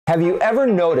Have you ever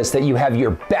noticed that you have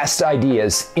your best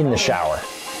ideas in the shower?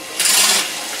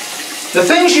 The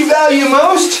things you value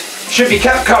most should be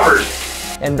kept covered.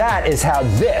 And that is how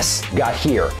this got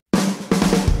here.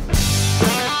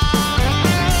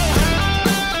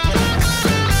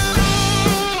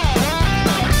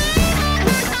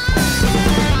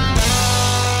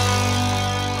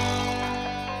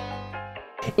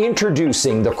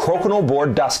 Introducing the Crokinole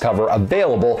board dust cover,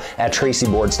 available at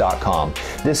traceyboards.com.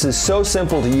 This is so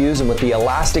simple to use, and with the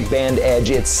elastic band edge,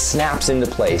 it snaps into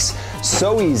place.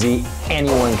 So easy,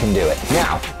 anyone can do it.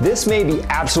 Now, this may be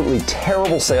absolutely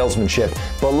terrible salesmanship,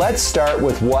 but let's start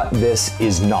with what this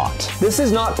is not. This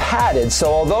is not padded,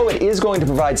 so although it is going to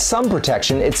provide some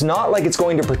protection, it's not like it's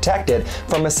going to protect it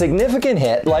from a significant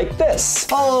hit like this.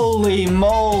 Holy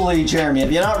moly, Jeremy.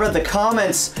 Have you not read the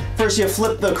comments? First you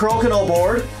flip the Crokinole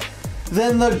board,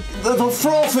 then the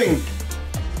frothing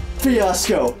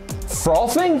fiasco.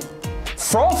 Frothing?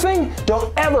 Frothing?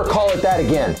 Don't ever call it that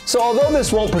again. So although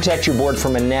this won't protect your board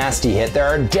from a nasty hit, there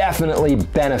are definitely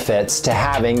benefits to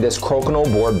having this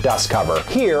Crokinole board dust cover.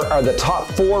 Here are the top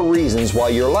 4 reasons why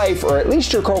your life, or at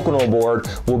least your Crokinole board,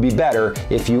 will be better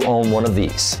if you own one of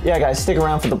these. Yeah guys, stick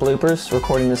around for the bloopers.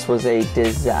 Recording this was a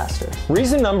disaster.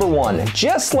 Reason number 1,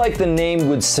 just like the name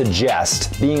would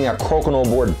suggest, being a Crokinole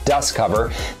board dust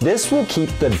cover, this will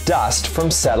keep the dust from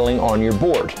settling on your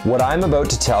board. What I'm about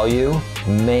to tell you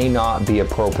may not be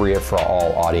appropriate for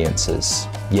all audiences.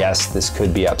 Yes, this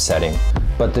could be upsetting,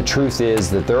 but the truth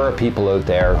is that there are people out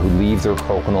there who leave their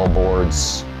Crokinole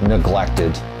boards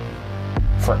neglected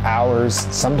for hours,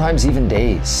 sometimes even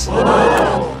days.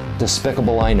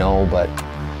 Despicable, I know, but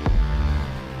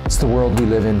it's the world we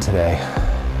live in today.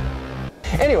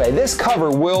 Anyway, this cover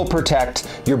will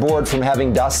protect your board from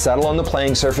having dust settle on the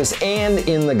playing surface and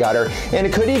in the gutter, and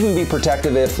it could even be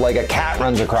protective if like a cat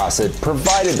runs across it,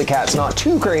 provided the cat's not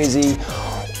too crazy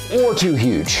or too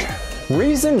huge.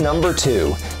 Reason number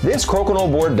 2, this Crokinole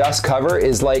board dust cover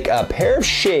is like a pair of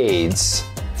shades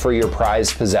for your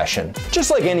prized possession. Just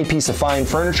like any piece of fine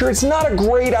furniture, it's not a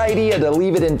great idea to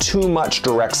leave it in too much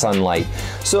direct sunlight.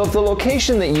 So if the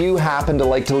location that you happen to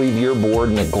like to leave your board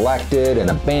neglected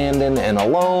and abandoned and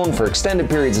alone for extended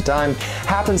periods of time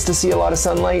happens to see a lot of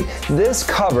sunlight, this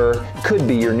cover could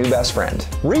be your new best friend.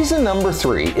 Reason number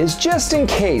 3 is just in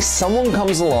case someone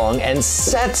comes along and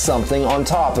sets something on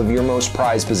top of your most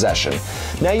prized possession.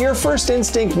 Now your first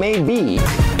instinct may be,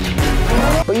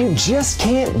 but you just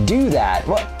can't do that.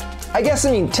 Well, I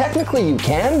mean, technically you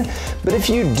can, but if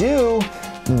you do,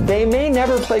 they may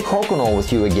never play Crokinole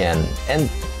with you again, and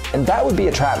that would be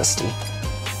a travesty.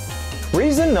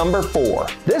 Reason number 4,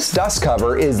 this dust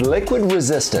cover is liquid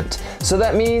resistant, so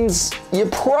that means you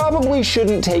probably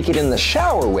shouldn't take it in the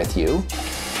shower with you.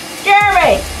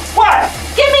 Jeremy! What?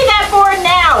 Give me that board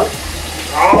now!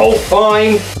 Oh,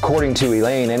 fine. According to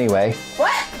Elaine, anyway.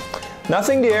 What?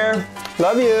 Nothing, dear.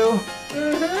 Love you.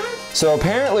 So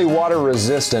apparently water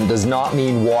resistant does not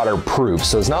mean waterproof.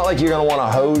 So it's not like you're gonna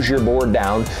wanna hose your board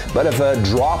down, but if a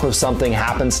drop of something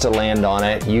happens to land on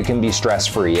it, you can be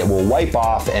stress-free. It will wipe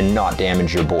off and not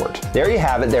damage your board. There you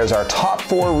have it. There's our top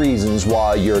 4 reasons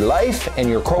why your life and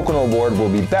your Crokinole board will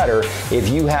be better if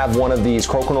you have one of these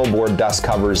Crokinole board dust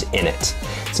covers in it.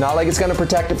 It's not like it's gonna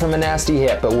protect it from a nasty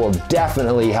hit, but will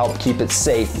definitely help keep it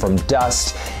safe from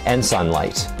dust and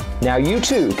sunlight. Now you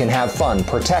too can have fun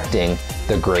protecting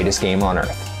the greatest game on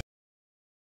earth.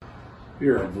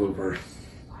 You're a blooper.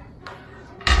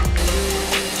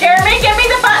 Jeremy, give me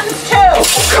the buttons too! Oh,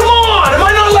 come on! Am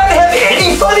I not allowed to have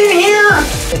any fun in here?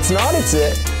 It's not, it's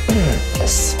it.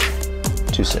 Yes.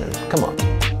 Too soon. Come on.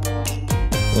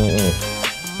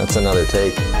 That's another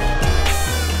take.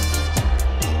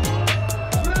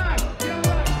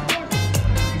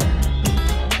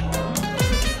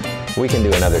 We can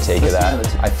do another take of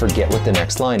that. I forget what the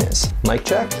next line is. Mic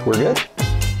check, we're good?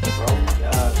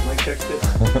 Mic check too.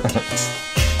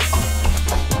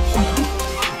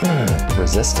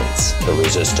 Resistance, the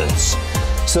resistance.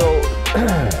 So,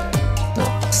 no.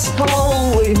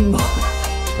 Holy moly.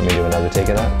 Let me do another take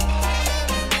of that.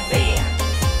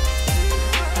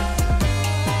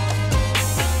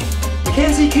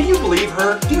 Mackenzie, can you believe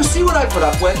her? Do you see what I put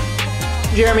up with?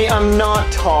 Jeremy, I'm not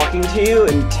talking to you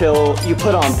until you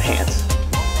put on pants.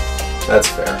 That's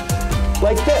fair.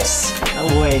 Like this.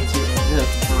 Way too. This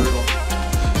is brutal.